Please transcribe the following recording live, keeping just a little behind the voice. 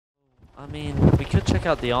I mean, we could check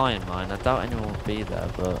out the iron mine. I doubt anyone will be there,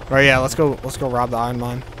 but. Right, yeah, let's go rob the iron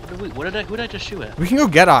mine. Who did I just shoot at? We can go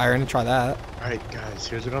get iron and try that. Alright guys,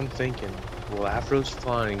 here's what I'm thinking. Well, Afro's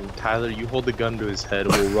flying. Tyler, you hold the gun to his head,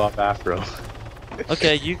 we'll rob Afro.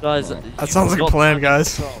 Okay, you guys. That sounds like a plan,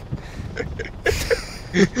 guys.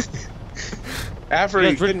 Afro,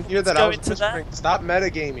 you couldn't hear that. I was whispering. Stop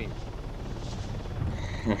metagaming.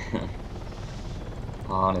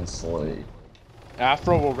 Honestly.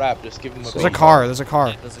 Afro will rap, just give him a There's a car, there's a car.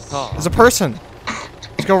 Yeah, there's a car. There's a person.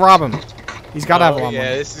 Let's go rob him. He's gotta have a lot of yeah,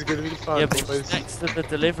 money. this is gonna be fun. Yeah, but it's next to the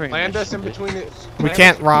delivery Land us mission. in between it. We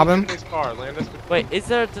can't rob him. This car. Land us between. Wait, is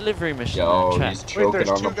there a delivery mission? Yo, Check. he's Wait, choking there's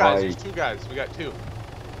on the two guys. There's bike. two guys. We got two.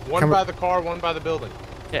 One Can we- by the car, one by the building.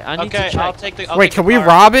 Okay, I need Okay, to check. I'll take the. Wait, can we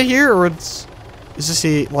rob it here, or is this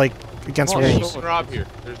like against What? You rules? can rob here.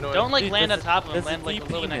 There's no. Don't like Dude, land on there's top of him. there's Land like a DP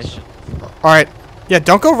little next to mission. him. All right. Yeah,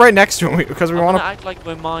 don't go right next to him because we I'm want gonna to. act like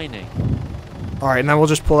we're mining. All right, and then we'll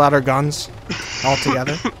just pull out our guns all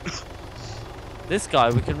together. This guy,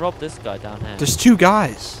 we can rob this guy down here. There's two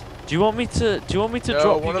guys. Do you want me to? Do you want me to No,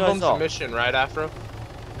 drop one you of guys them's off? a mission, right, Afro?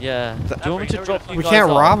 Yeah. Do you want me to drop you We guys can't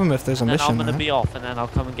off? rob him if there's a And then mission. I'm gonna man. be off, and then I'll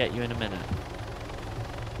come and get you in a minute.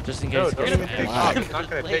 Just in No, case. don't it even goes take wrong. off. It's not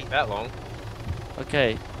gonna take that long.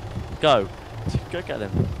 Okay, go. Go get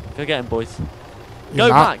him. Go get him, boys. You're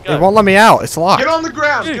Go, not- Matt, go. It won't let me out. It's locked. Get on the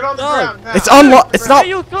ground. Dude, Get on the no. ground. Now. It's unlocked. It's not. Hey,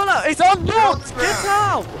 you got it. It's unlocked. Get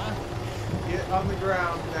out. Get on the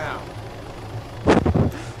ground now.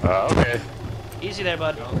 Okay. Easy there,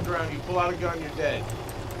 bud. Get on the ground. You pull out a gun, you're dead.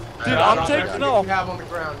 Dude, Drop I'm taking everything off. you have on the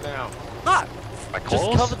ground now. Matt, My just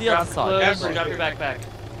clothes? cover the Drop other your side. clothes, Everything. drop your backpack.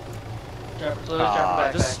 Drop your clothes, drop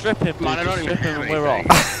your Just backpack. strip him, Come on, dude. I don't Just even strip him, have and we're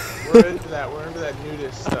anything. off. We're into that. We're into that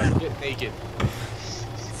nudist stuff. Get naked.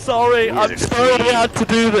 Sorry, I'm sorry I had to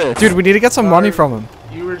do this. Dude, we need to get some money from him.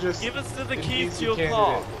 You were just. Give us the an keys easy to your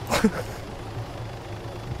car. candidate.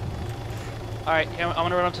 All right, here, I'm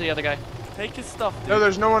gonna run up to the other guy. Take his stuff, dude. No,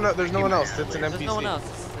 there's no one. There's no one else. It's an NPC. There's no one else.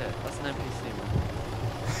 This is it. That's an NPC,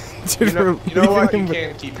 man. Dude, You know we're what? leaving You him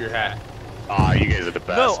can keep your hat. Ah, you guys are the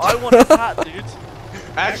best. No, I want his hat, dude.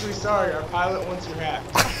 Actually, sorry. Our pilot wants your hat.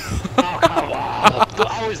 Oh, come on.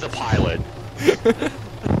 Always the pilot.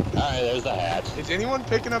 Alright, there's the hat. Is anyone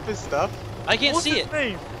picking up his stuff? I can't What's see his it.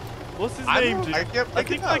 name? What's his I name, don't- dude? I can't pick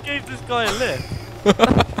think it I up. gave this guy a lift.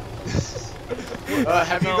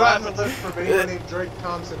 Have you No, gotten I a lift from anyone named Drake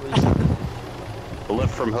Thompson recently? The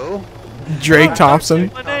lift from who? Drake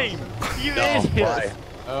Thompson. My name. You No, idiot. why?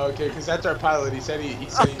 Oh, okay, because that's our pilot. He said he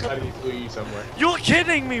thought he flew you somewhere. You're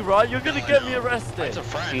kidding me, right? You're gonna get me arrested. It's a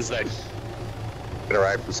friends that got a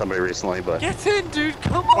ride from somebody recently, but Get in, dude.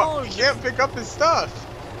 Come What? on. You can't pick up his stuff.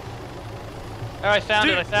 All right, found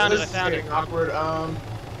Dude, it. I found it. I This is found it. getting awkward.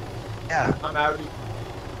 yeah. I'm out.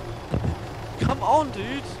 Come on,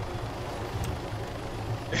 dude.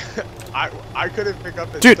 I couldn't pick up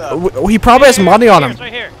his Dude, stuff. he probably has money on him. It's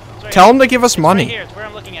right here. It's right Tell here. him to give us It's money. Right here. It's where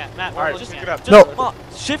I'm looking at. Matt, where Alright, I'm just looking pick it at. up. No.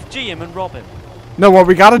 Just Shift G him and rob him. No, what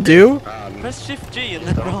we gotta do? Press Shift G and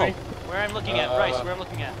then rob. Where I'm looking at, Bryce. Where I'm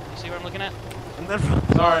looking at. You see where I'm looking at? And then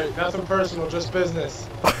rob. Sorry, nothing personal, just business.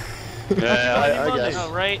 Yeah, I guess.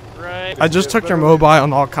 Oh, right. I just took your mobile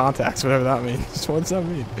on all contacts, whatever that means. What's that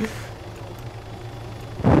mean?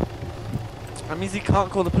 That means he can't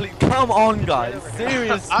call the police. Come on, guys.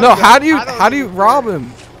 Seriously. No, how do I don't you even rob care.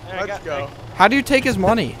 him? Let's go. How do you take his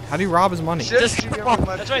money? How do you rob his money? Just Just shoot come him on. and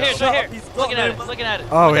That's let's right here. go. It's right here. He's got Looking no at it. money. Looking at it.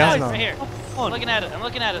 Oh, Looking he at has it. none. Right here. Come on. Looking at it. I'm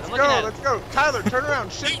looking at it. I'm Let's looking go, at it. let's go. Tyler, turn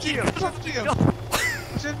around. Shift G him. Shift G him.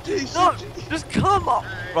 Shift G, No, Shift G. just come on.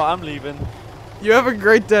 Right, I'm leaving. You have a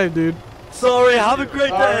great day, dude. Sorry, have a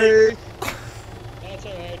great day. Sorry. That's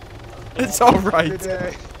alright. It's all Good right.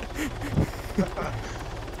 day.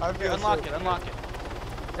 I feel Unlock so it. Unlock it.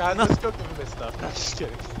 Guys, let's go give him his stuff. No, I'm just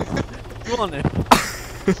kidding. Go on then.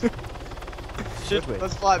 Should we?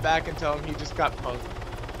 Let's fly back and tell him he just got punked.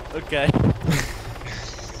 Okay.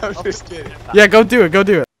 I'm just kidding. Yeah, go do it. Go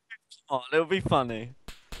do it. Oh, it'll be funny.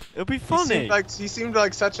 It'll be funny. He seemed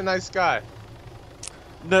like such a nice guy.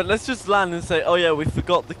 No, let's just land and say, oh yeah, we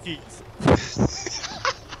forgot the keys.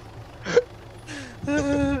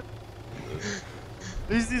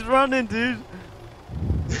 He's running, dude.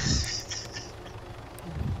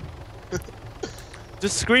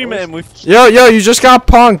 Just scream at him with. Yo, you just got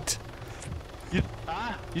punked.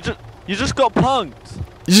 You just got punked.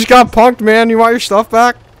 You just got punked, man. You want your stuff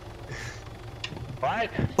back? What?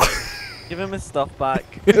 Give him his stuff back.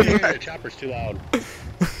 The chopper's too loud.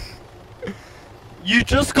 You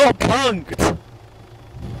just got punked.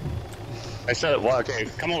 I said, well, okay,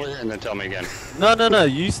 come over here and then tell me again. No.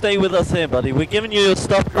 You stay with us here, buddy. We're giving you your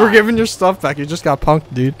stuff back. We're giving your stuff back. You just got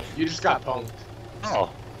punked, dude. You just got punked. Oh.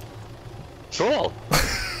 Cool.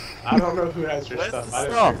 I don't know who has your Where's stuff. the I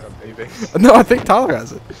didn't stuff? pick up anything. No, I think Tyler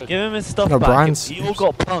has it. Give him his stuff No, back. Brian's- You all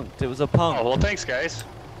got punked. It was a punk. Oh, well, thanks, guys.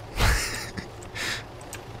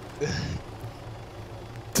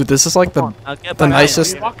 Dude, this is like Come the. on, now get the back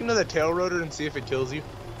nicest- in. Can you walk into the tail rotor and see if it kills you?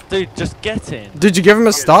 Dude, just get in. Did you give him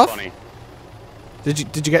his It's stuff? funny. Did you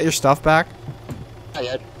get your stuff back? Not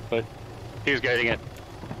yet, but he was getting it.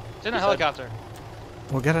 It's in a helicopter.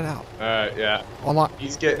 We'll get it out. Yeah. Unlock.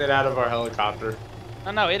 He's getting it out of our helicopter.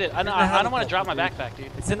 No, it is. I don't want to drop my backpack,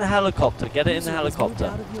 dude. It's in the helicopter. Get it in the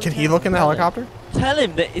helicopter. Can he look in the helicopter? Tell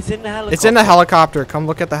him that it's in the helicopter. It's in the helicopter. Come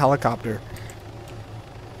look at the helicopter.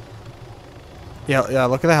 Yeah,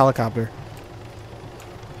 look at the helicopter.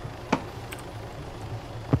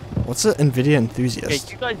 What's the NVIDIA Okay,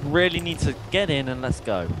 enthusiast? you guys really need to get in and let's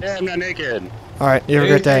go. Yeah, I'm not naked. Alright, you have a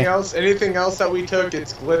great day. Anything else that we took,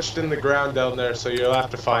 it's glitched in the ground down there, so you'll have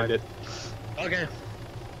to find it. Okay.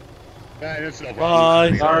 Alright, that's no Bye.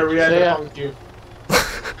 problem. Sorry, we had See to ya. punk you. No,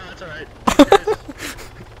 that's alright.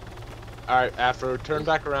 Alright, Afro, turn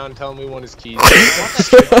back around, tell me when his keys.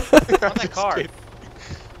 I want that car.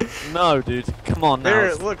 No, dude. Come on now.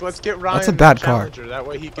 There, look, let's get Ryan That's a bad the car. challenger. That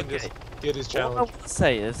way he can just get his All I challenge. want to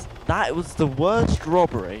say is that was the worst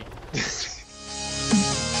robbery